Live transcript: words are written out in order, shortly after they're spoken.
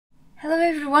Hello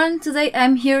everyone, today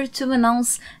I'm here to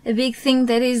announce a big thing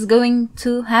that is going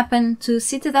to happen to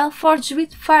Citadel Forged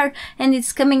with Fire, and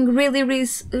it's coming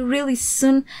really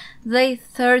soon, the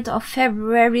 3rd of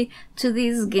February, to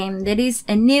this game. There is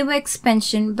a new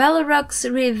expansion, Balarok's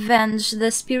Revenge.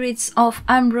 The Spirits of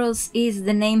Ambrose is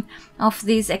the name of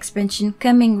this expansion,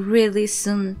 coming really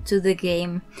soon to the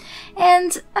game.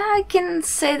 And I can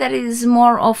say that it is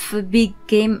more of a big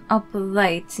game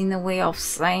update, in a way of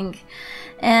saying.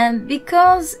 And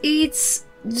because it's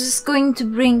just going to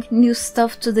bring new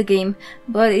stuff to the game,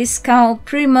 but it's called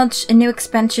pretty much a new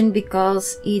expansion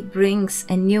because it brings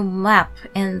a new map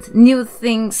and new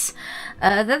things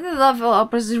that the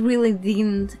developers really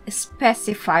didn't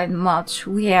specify much.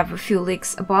 We have a few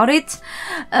leaks about it.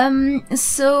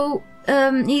 It's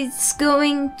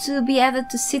going to be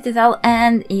added to Citadel,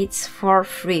 and it's for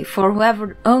free for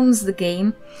whoever owns the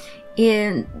game.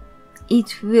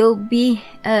 It will be,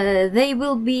 they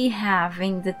will be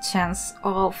having the chance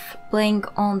of playing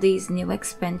on this new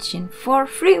expansion for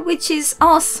free, which is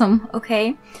awesome,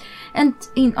 okay? And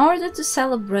in order to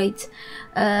celebrate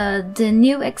the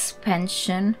new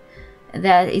expansion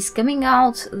that is coming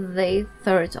out the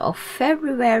 3rd of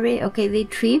February, okay, day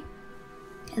 3,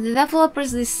 the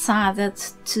developers decided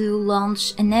to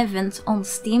launch an event on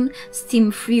Steam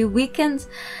Free Weekend,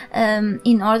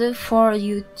 in order for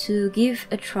you to give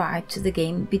a try to the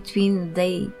game between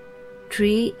day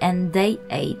 3 and day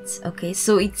 8. Okay,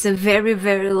 so it's a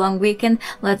very long weekend.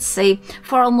 Let's say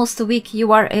for almost a week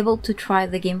you are able to try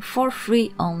the game for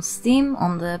free on Steam,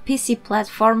 on the PC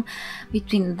platform,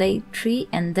 between day 3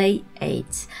 and day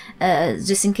 8.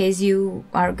 Just in case you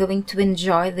are going to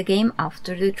enjoy the game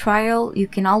after the trial, you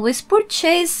can always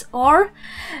purchase or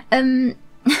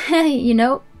you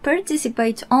know,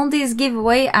 participate on this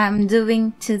giveaway I'm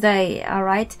doing today.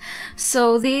 Alright,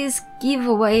 so this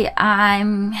giveaway I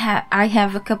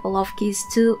have a couple of keys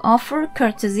to offer,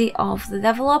 courtesy of the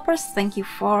developers. Thank you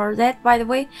for that, by the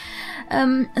way.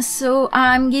 So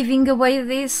I'm giving away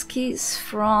these keys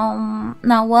from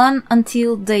now on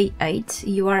until day 8.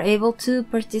 You are able to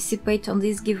participate on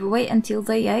this giveaway until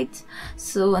day 8,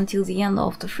 so until the end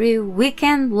of the free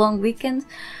weekend, long weekend.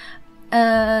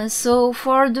 So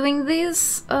for doing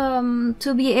this,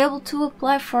 to be able to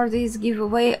apply for this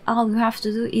giveaway, all you have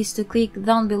to do is to click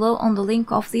down below on the link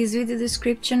of this video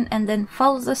description and then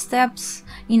follow the steps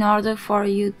in order for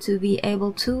you to be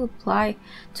able to apply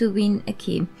to win a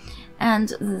key. And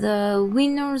the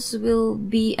winners will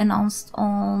be announced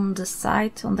on the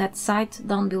site, on that site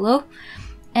down below,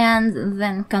 and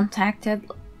then contacted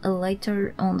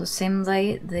later on the same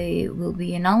day. They will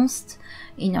be announced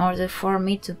in order for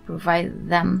me to provide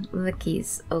them the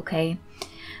keys, okay?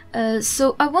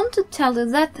 So I want to tell you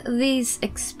that this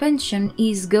expansion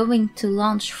is going to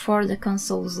launch for the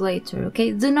consoles later,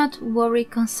 okay? Do not worry,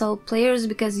 console players,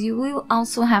 because you will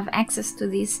also have access to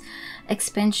this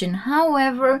expansion.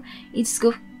 However, it's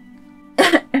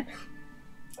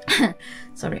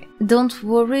sorry, don't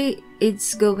worry,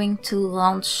 it's going to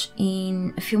launch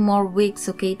in a few more weeks,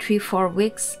 okay, 3-4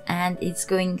 weeks, and it's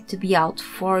going to be out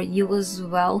for you as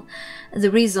well.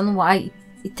 The reason why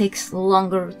it takes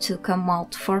longer to come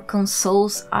out for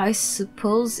consoles, I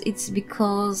suppose it's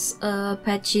because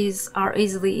patches are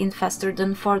easily in faster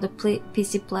than for the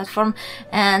PC platform,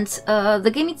 and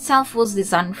the game itself was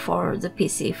designed for the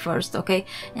PC first, okay,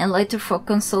 and later for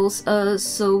consoles,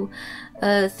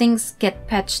 things get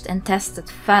patched and tested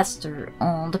faster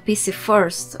on the PC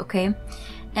first, okay?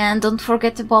 And don't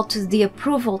forget about the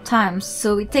approval times,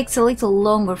 so it takes a little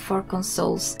longer for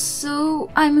consoles.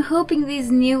 So I'm hoping this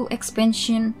new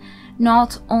expansion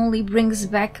not only brings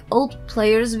back old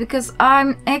players, because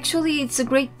it's a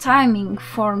great timing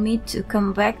for me to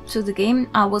come back to the game.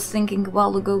 I was thinking a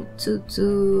while ago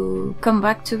to come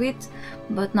back to it,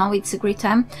 but now it's a great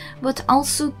time, but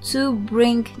also to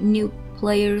bring new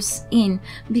players in,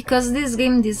 because this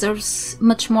game deserves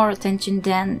much more attention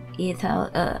than it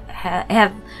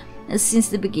had since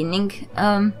the beginning.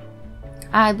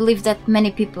 I believe that many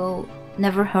people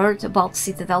never heard about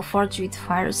Citadel Forged with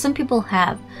Fire. Some people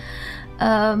have,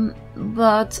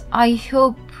 but I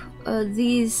hope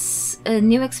this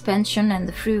new expansion and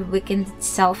the free weekend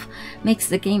itself makes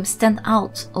the game stand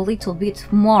out a little bit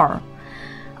more.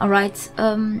 Alright,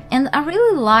 and I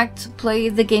really like to play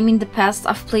the game in the past.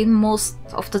 I've played most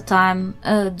of the time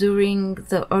during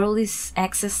the early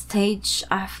access stage.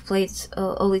 I've played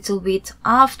a little bit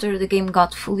after the game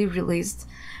got fully released,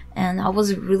 and I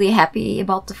was really happy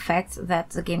about the fact that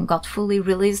the game got fully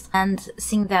released, and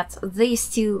seeing that they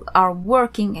still are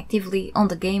working actively on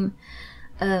the game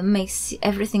makes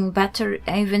everything better.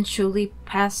 I eventually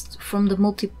passed from the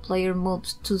multiplayer mode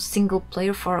to single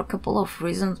player for a couple of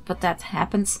reasons, but that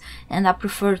happens, and I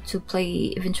prefer to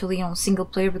play eventually on single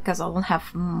player because I don't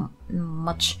have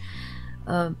much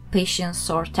patience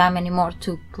or time anymore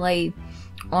to play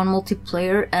on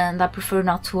multiplayer, and I prefer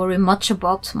not to worry much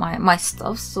about my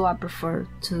stuff, so I prefer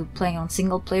to play on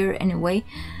single player anyway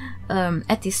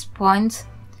at this point.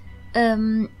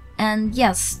 And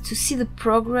yes, to see the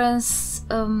progress,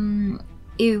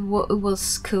 it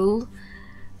was cool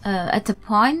at a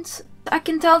point. I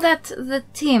can tell that the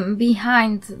team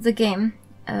behind the game,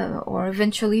 or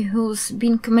eventually who's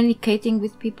been communicating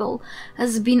with people,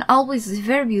 has been always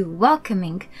very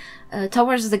welcoming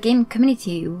towards the game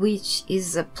community, which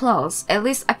is a plus. At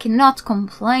least I cannot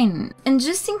complain. And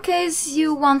just in case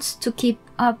you want to keep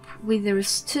up with their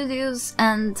studios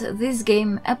and this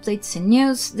game updates and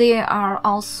news, they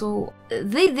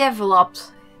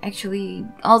developed actually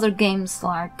other games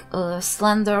like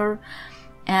Slender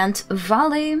and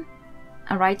Valley,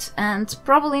 alright, and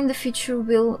probably in the future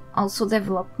will also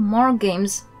develop more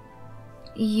games.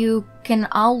 You can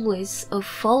always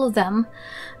follow them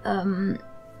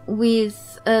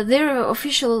with their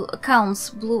official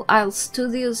accounts, Blue Isle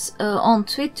Studios, on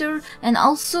Twitter, and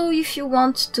also if you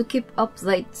want to keep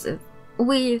updates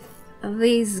with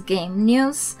this game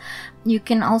news, you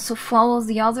can also follow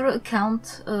the other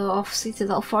account of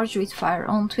Citadel Forge with Fire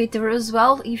on Twitter as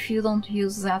well. If you don't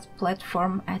use that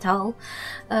platform at all,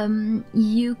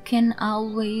 you can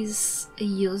always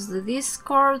use the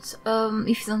Discord.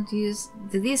 If you don't use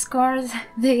the Discord,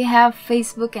 they have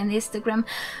Facebook and Instagram.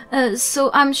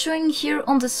 So I'm showing here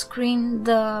on the screen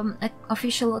the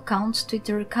official accounts,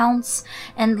 Twitter accounts,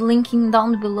 and linking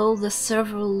down below the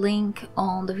server link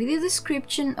on the video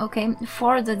description, okay,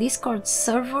 for the Discord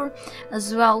server,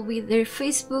 as well with their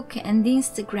Facebook and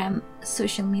Instagram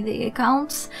social media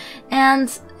accounts, and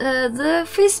the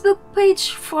Facebook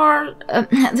page for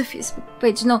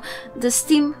the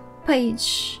Steam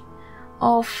page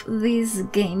of this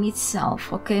game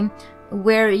itself, okay,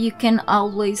 where you can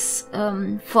always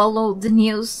follow the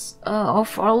news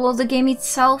of all of the game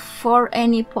itself for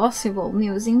any possible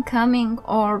news incoming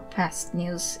or past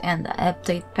news and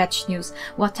update, patch news,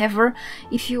 whatever,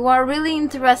 if you are really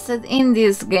interested in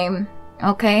this game.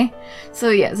 Okay,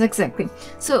 so yes, exactly.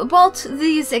 So about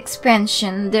this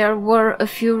expansion, there were a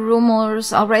few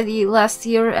rumors already last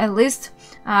year. At least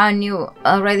I knew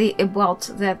already about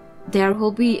that there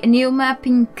will be a new map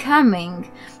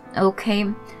incoming, okay.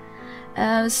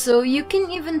 So you can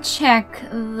even check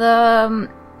the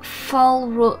fall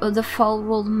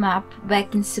world map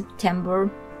back in September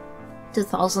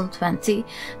 2020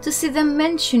 to see them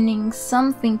mentioning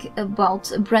something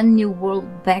about a brand new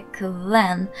world back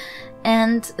then,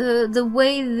 and the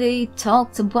way they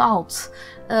talked about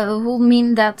will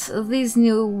mean that this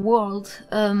new world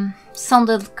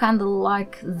sounded kind of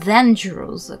like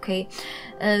dangerous, okay.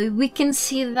 We can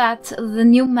see that the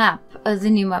new map,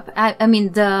 I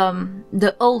mean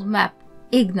the old map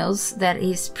Ignos, that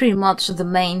is pretty much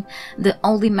the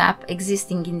only map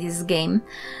existing in this game,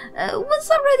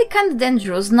 was already kind of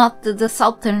dangerous. Not the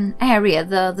southern area,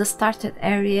 the started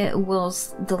area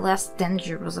was the less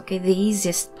dangerous, okay, the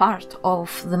easiest part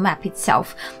of the map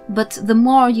itself, but the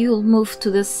more you'll move to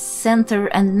the center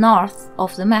and north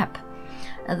of the map,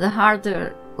 the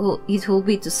harder it will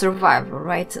be to survive,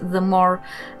 right? The more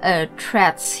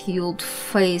threats you'll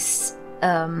face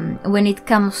when it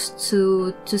comes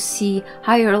to see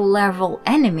higher level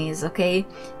enemies, okay,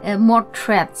 more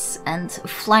threats and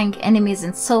flying enemies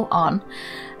and so on.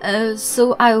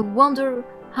 So I wonder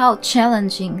how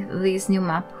challenging this new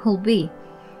map will be,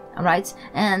 alright,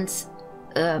 and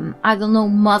I don't know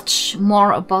much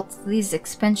more about this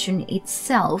expansion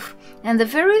itself, and the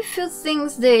very few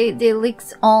things they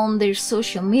leaked on their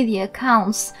social media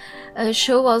accounts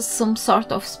show us some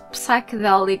sort of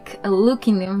psychedelic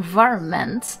looking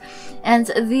environment and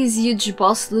this huge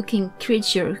boss looking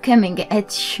creature coming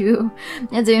at you,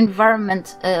 and the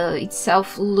environment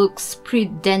itself looks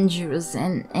pretty dangerous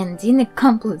and in a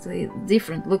completely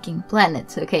different looking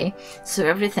planet, okay, so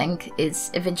everything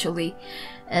is eventually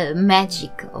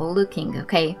magic looking,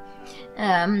 okay.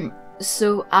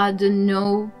 So I don't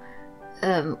know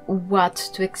what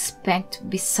to expect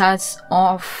besides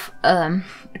of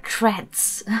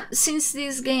threats, since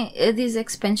this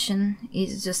expansion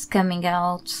is just coming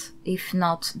out, if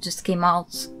not just came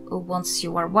out once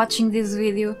you are watching this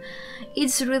video.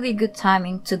 It's really good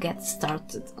timing to get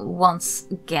started. Once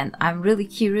again, I'm really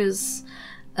curious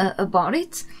about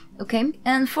it, okay,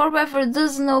 and for whoever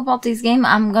doesn't know about this game,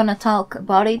 I'm gonna talk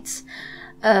about it,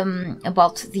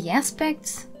 about the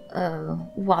aspects,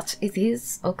 what it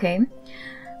is, okay.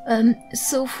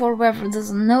 So for whoever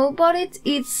doesn't know about it,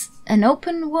 it's an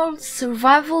open world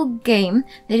survival game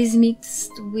that is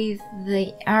mixed with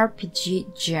the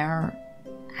RPG genre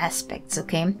aspects,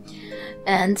 okay?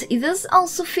 And it does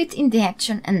also fit in the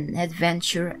action and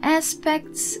adventure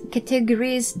aspects,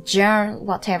 categories, genre,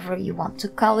 whatever you want to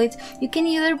call it. You can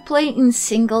either play in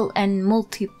single and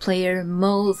multiplayer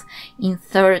mode, in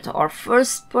third or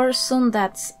first person,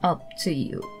 that's up to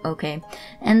you, okay?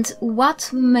 And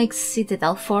what makes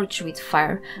Citadel Forge with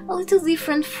Fire a little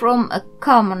different from a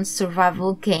common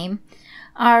survival game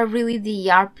are really the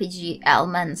RPG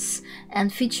elements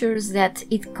and features that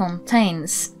it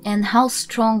contains, and how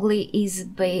strongly is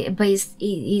based it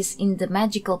is in the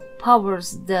magical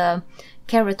powers the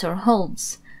character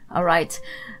holds. Alright,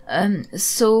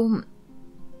 so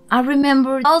I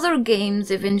remember other games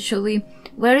eventually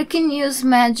where you can use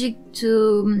magic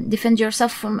to defend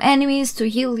yourself from enemies, to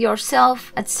heal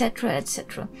yourself, etc,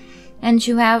 etc. And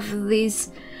you have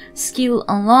this skill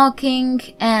unlocking,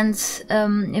 and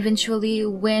eventually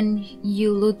when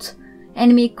you loot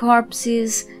enemy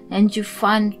corpses and you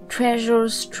find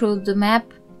treasures through the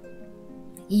map,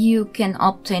 you can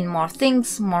obtain more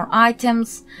things, more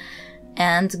items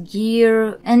and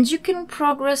gear, and you can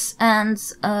progress and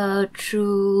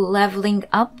through leveling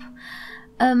up.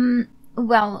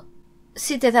 Well,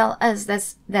 Citadel has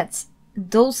that's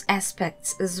those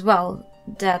aspects as well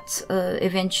that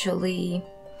eventually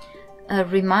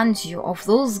reminds you of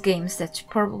those games that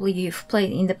probably you've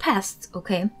played in the past,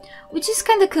 okay? Which is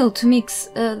kinda cool to mix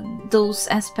those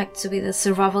aspects with the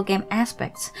survival game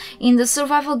aspects. In the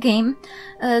survival game,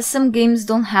 some games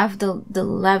don't have the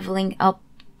leveling up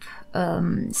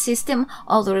system,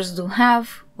 others do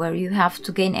have, where you have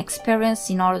to gain experience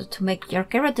in order to make your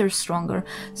character stronger.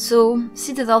 So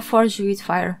Citadel Forge with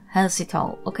Fire has it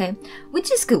all, okay?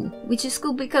 Which is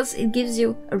cool because it gives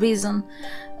you a reason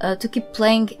to keep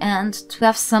playing and to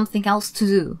have something else to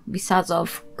do besides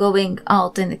of going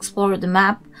out and explore the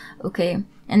map, okay?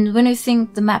 And when you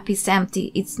think the map is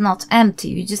empty, it's not empty,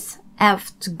 you just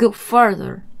have to go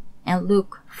further and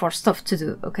look for stuff to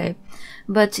do, okay?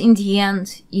 But in the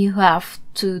end, you have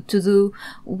to do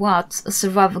what a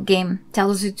survival game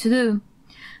tells you to do.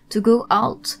 To go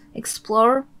out,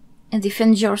 explore, and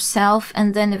defend yourself,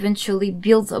 and then eventually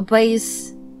build a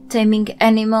base, taming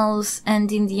animals,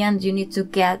 and in the end you need to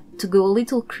go a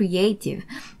little creative.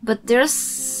 But there's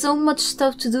so much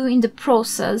stuff to do in the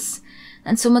process,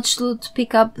 and so much loot to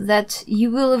pick up, that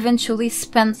you will eventually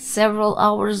spend several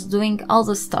hours doing all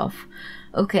the stuff,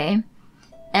 okay?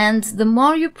 And the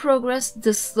more you progress,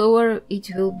 the slower it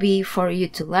will be for you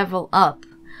to level up,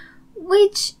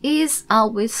 which is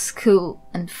always cool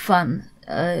and fun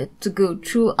to go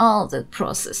through all that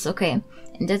process, okay?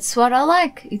 And that's what I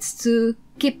like, it's to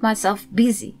keep myself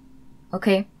busy,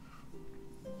 okay?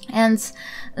 And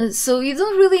so you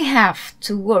don't really have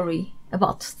to worry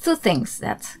about two things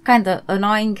that's kinda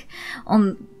annoying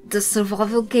on the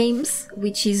survival games,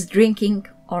 which is drinking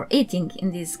or eating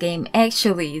in this game.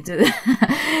 Actually you do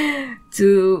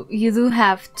you do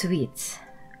have to eat,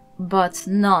 but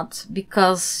not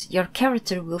because your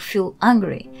character will feel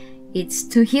hungry. It's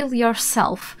to heal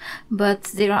yourself, but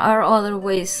there are other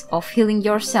ways of healing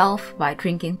yourself by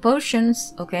drinking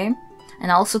potions, okay? And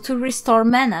also to restore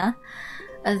mana.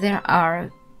 There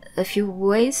are a few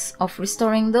ways of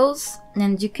restoring those,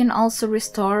 and you can also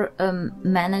restore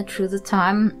mana through the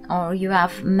time, or you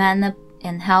have mana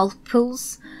and health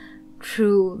pools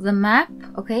through the map,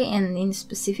 okay, and in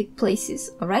specific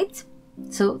places, alright?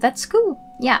 So that's cool,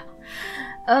 yeah.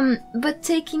 But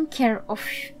taking care of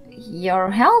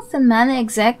your health and mana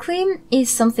exactly is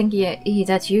something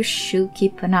that you should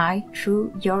keep an eye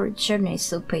through your journey,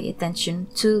 so pay attention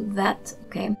to that,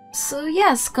 okay? So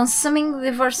yes, consuming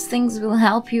diverse things will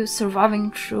help you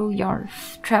surviving through your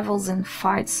travels and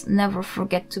fights. Never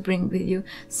forget to bring with you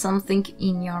something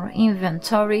in your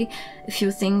inventory. A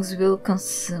few things will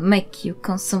make you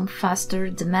consume faster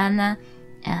the mana,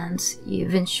 and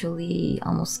eventually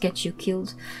almost get you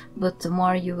killed. But the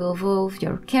more you evolve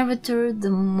your character,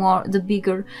 the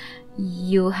bigger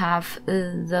you have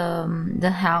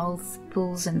the health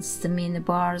pools and stamina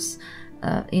bars,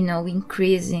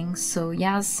 increasing. So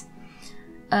yes,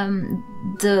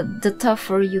 the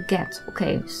tougher you get,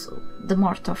 okay, so the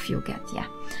more tough you get, yeah.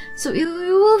 So you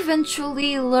will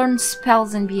eventually learn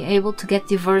spells and be able to get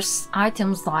diverse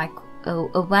items like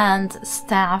a wand,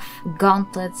 staff,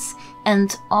 gauntlets,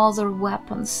 and other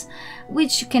weapons,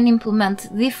 which you can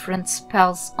implement different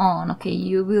spells on, okay?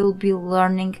 You will be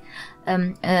learning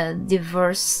a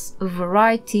diverse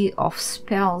variety of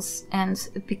spells and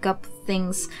pick up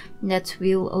things that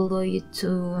will allow you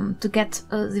to get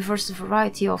a diverse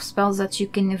variety of spells that you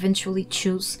can eventually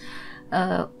choose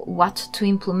what to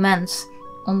implement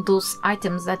on those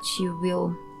items that you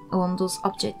will, on those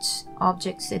objects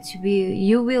that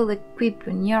you will equip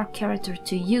in your character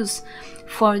to use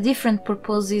for different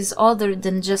purposes other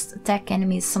than just attack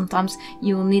enemies. Sometimes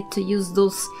you will need to use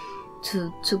those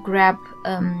to grab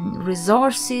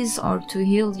resources, or to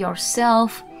heal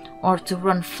yourself, or to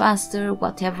run faster,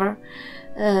 whatever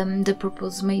the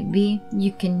purpose may be.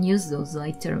 You can use those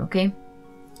later, okay?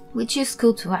 Which is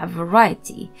cool to have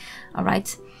variety,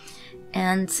 alright?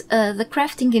 And the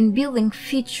crafting and building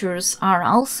features are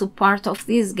also part of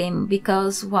this game,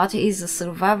 because what is a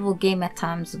survival game at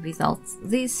times without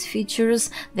these features?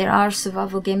 There are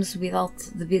survival games without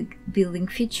the big building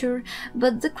feature,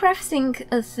 but the crafting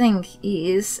thing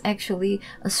is actually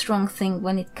a strong thing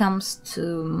when it comes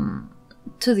to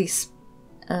these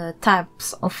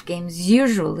types of games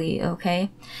usually,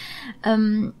 okay?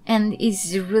 And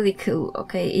it's really cool,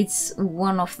 okay? It's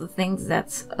one of the things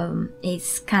that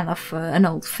is kind of an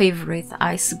old favorite,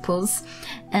 I suppose.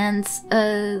 And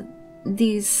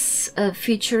these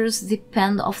features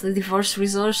depend on the diverse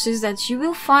resources that you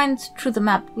will find through the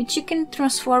map, which you can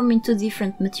transform into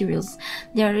different materials.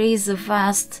 There is a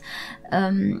vast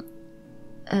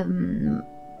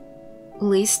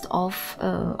list of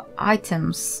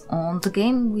items on the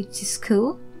game, which is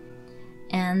cool,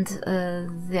 and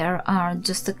there are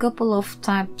just a couple of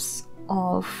types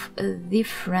of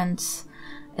different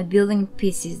building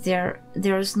pieces.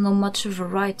 There's not much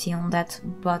variety on that,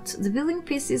 but the building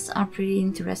pieces are pretty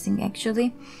interesting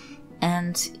actually,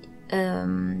 and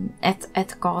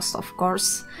at cost, of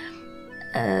course.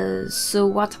 So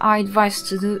what I advise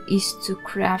to do is to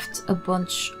craft a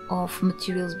bunch of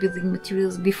materials, building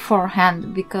materials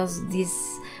beforehand, because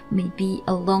this may be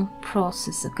a long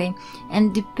process, okay?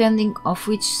 And depending of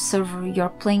which server you're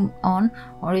playing on,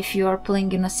 or if you are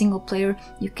playing in a single player,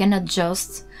 you can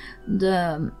adjust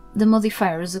the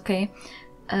modifiers, okay?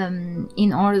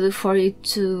 In order for you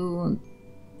to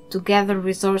gather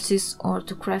resources or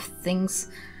to craft things.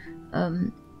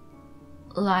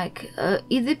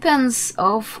 It depends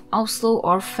of how slow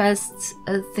or fast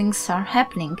things are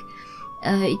happening.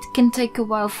 It can take a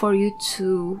while for you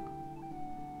to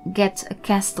get a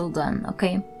castle done,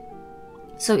 okay?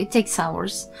 So it takes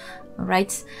hours,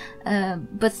 right?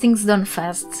 But things done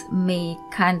fast may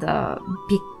kinda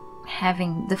be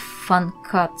having the fun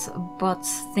cut, but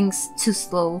things too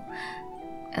slow,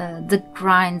 the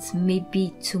grind may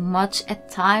be too much at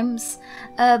times,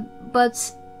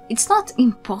 but it's not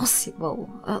impossible,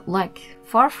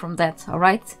 far from that,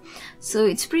 alright? So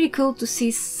it's pretty cool to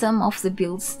see some of the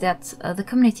builds that the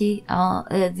community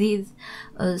did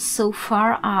so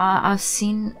far. I've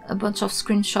seen a bunch of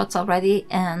screenshots already,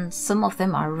 and some of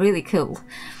them are really cool.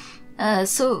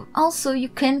 So also you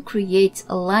can create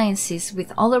alliances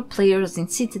with other players in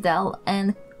Citadel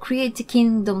and create a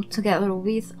kingdom together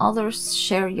with others,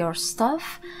 share your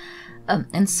stuff,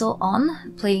 and so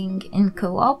on, playing in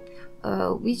co-op.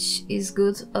 Which is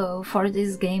good for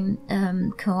this game.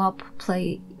 Co-op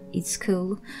play is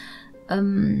cool.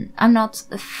 I'm not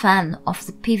a fan of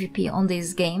the PvP on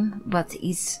this game, but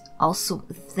it's also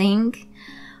a thing.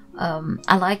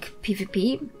 I like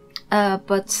PvP,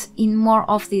 but in more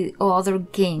of the other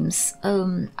games,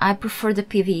 I prefer the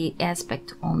PvE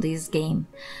aspect on this game,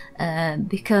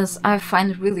 because I find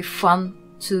it really fun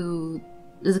to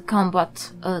the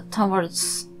combat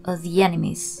towards the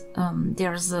enemies.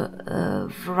 There's a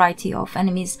variety of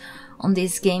enemies on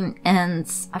this game,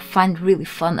 and I find really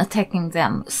fun attacking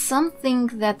them. Something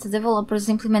that the developers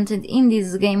implemented in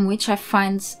this game, which I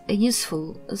find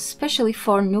useful, especially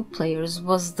for new players,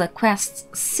 was the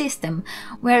quest system,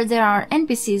 where there are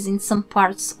NPCs in some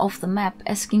parts of the map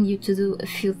asking you to do a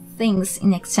few things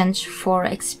in exchange for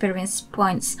experience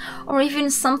points, or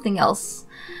even something else.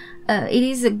 It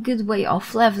is a good way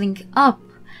of leveling up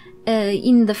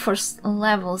in the first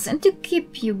levels and to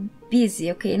keep you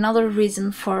busy, okay? Another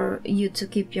reason for you to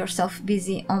keep yourself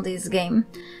busy on this game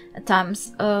at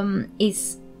times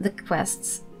is the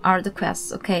quests,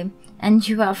 okay? And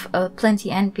you have plenty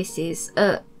NPCs,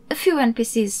 a few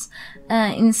NPCs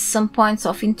in some points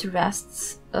of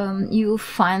interest. You'll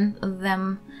find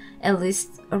them at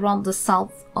least around the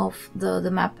south of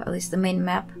the map, at least the main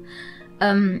map.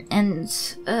 And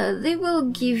they will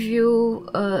give you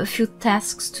a few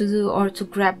tasks to do, or to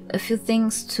grab a few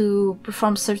things to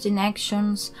perform certain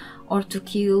actions, or to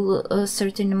kill a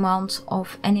certain amount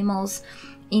of animals,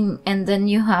 and then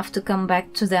you have to come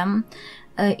back to them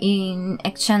in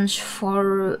exchange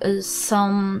for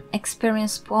some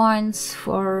experience points,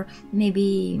 for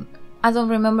maybe, I don't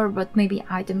remember, but maybe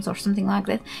items or something like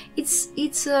that.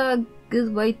 It's a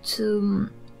good way to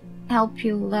help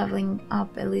you leveling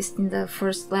up, at least in the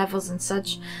first levels and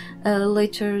such.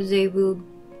 Later they will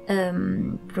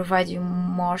provide you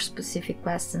more specific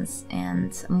lessons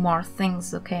and more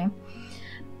things, okay?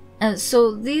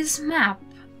 So this map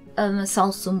is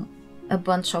also a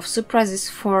bunch of surprises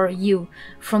for you,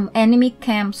 from enemy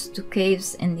camps to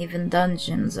caves and even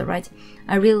dungeons, alright?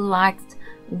 I really liked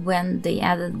when they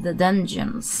added the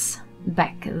dungeons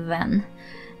back then.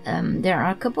 There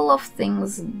are a couple of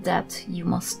things that you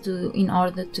must do in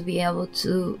order to be able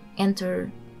to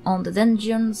enter on the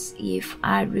dungeons, if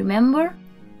I remember.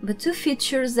 But two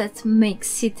features that make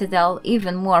Citadel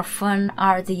even more fun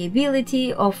are the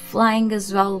ability of flying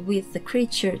as well with the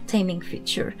creature taming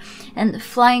feature. And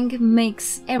flying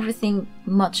makes everything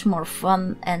much more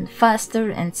fun and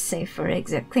faster and safer,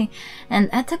 exactly.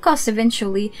 And at a cost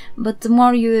eventually, but the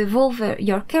more you evolve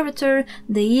your character,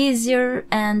 the easier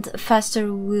and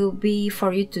faster will be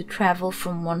for you to travel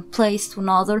from one place to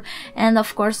another. And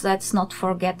of course, let's not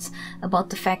forget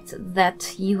about the fact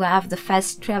that you have the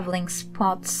fast traveling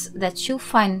spots that you'll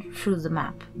find through the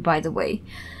map, by the way.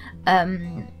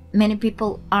 Many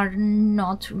people are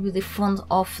not really fond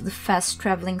of the fast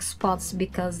traveling spots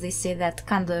because they say that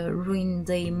kinda ruin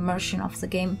the immersion of the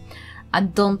game. I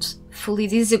don't fully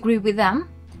disagree with them,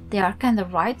 they are kinda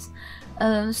right.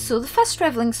 So the fast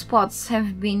traveling spots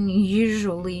have been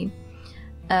usually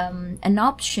an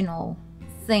optional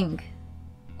thing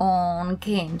on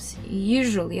games,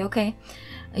 usually, okay?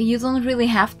 You don't really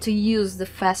have to use the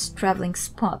fast traveling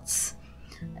spots.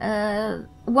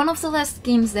 One of the last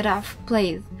games that I've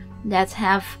played that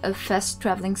have fast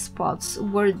traveling spots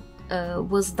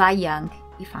was Die Young,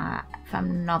 if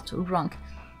I'm not wrong.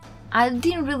 I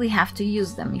didn't really have to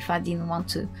use them if I didn't want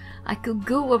to. I could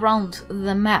go around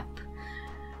the map,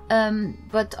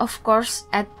 but of course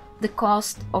at the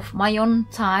cost of my own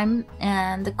time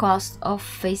and the cost of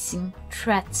facing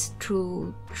threats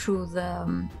through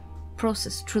the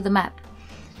process, through the map.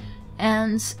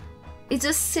 And it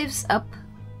just saves up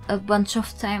a bunch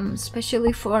of time,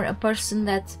 especially for a person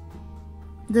that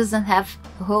doesn't have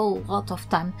a whole lot of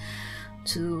time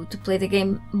to play the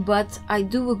game. But I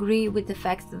do agree with the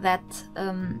fact that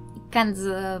it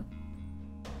kinda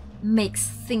makes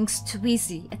things too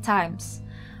easy at times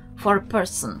for a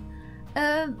person.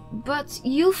 But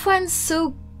you'll find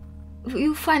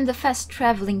the fast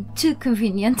traveling too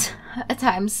convenient at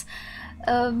times.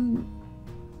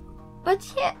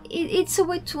 But yeah, it's a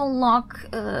way to unlock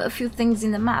a few things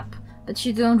in the map, but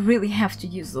you don't really have to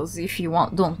use those if you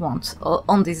don't want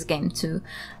on this game too.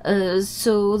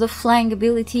 So the flying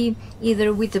ability,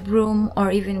 either with the broom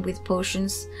or even with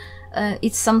potions,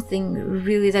 it's something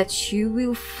really that you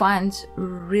will find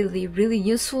really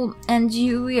useful, and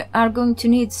you are going to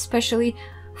need, especially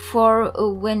for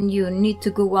when you need to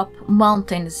go up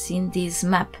mountains in this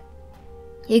map,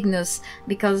 Ignis,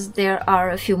 because there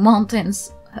are a few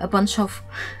mountains, a bunch of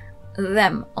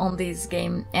them on this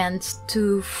game, and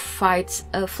to fight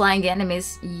flying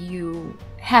enemies you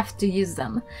have to use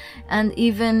them. And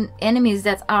even enemies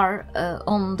that are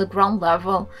on the ground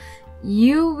level,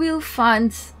 you will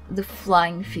find the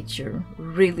flying feature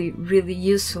really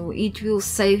useful. It will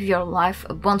save your life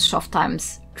a bunch of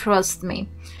times, trust me.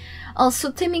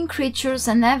 Also, taming creatures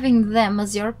and having them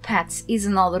as your pets is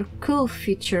another cool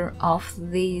feature of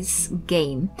this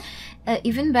game.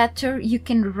 Even better, you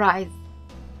can ride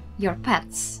your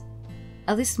pets,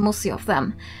 at least mostly of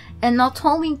them, and not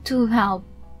only to help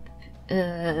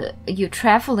you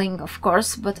traveling, of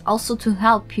course, but also to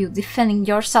help you defending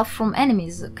yourself from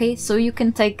enemies, okay? So you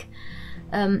can tame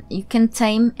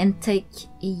and take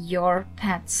your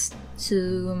pets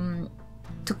to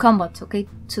combat, okay,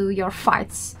 to your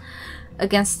fights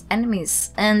against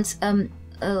enemies, and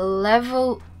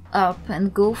level up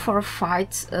and go for a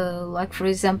fight, like for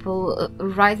example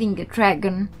riding a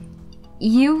dragon.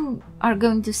 You are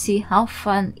going to see how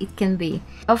fun it can be.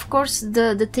 Of course,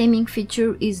 the taming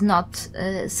feature is not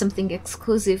something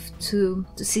exclusive to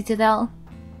Citadel.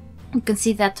 You can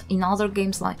see that in other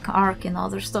games like Ark and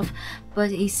other stuff,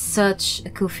 but it's such a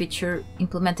cool feature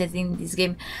implemented in this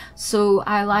game. So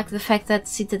I like the fact that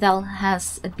Citadel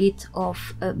has a bit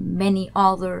of many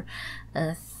other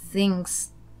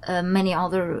things, many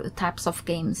other types of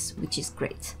games, which is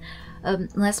great.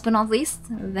 Last but not least,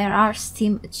 there are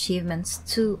Steam achievements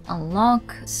to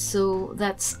unlock, so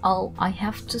that's all I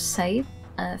have to say.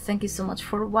 Thank you so much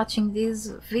for watching this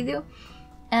video,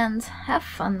 and have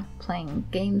fun playing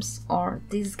games or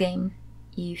this game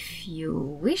if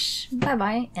you wish. Bye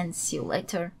bye and see you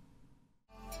later.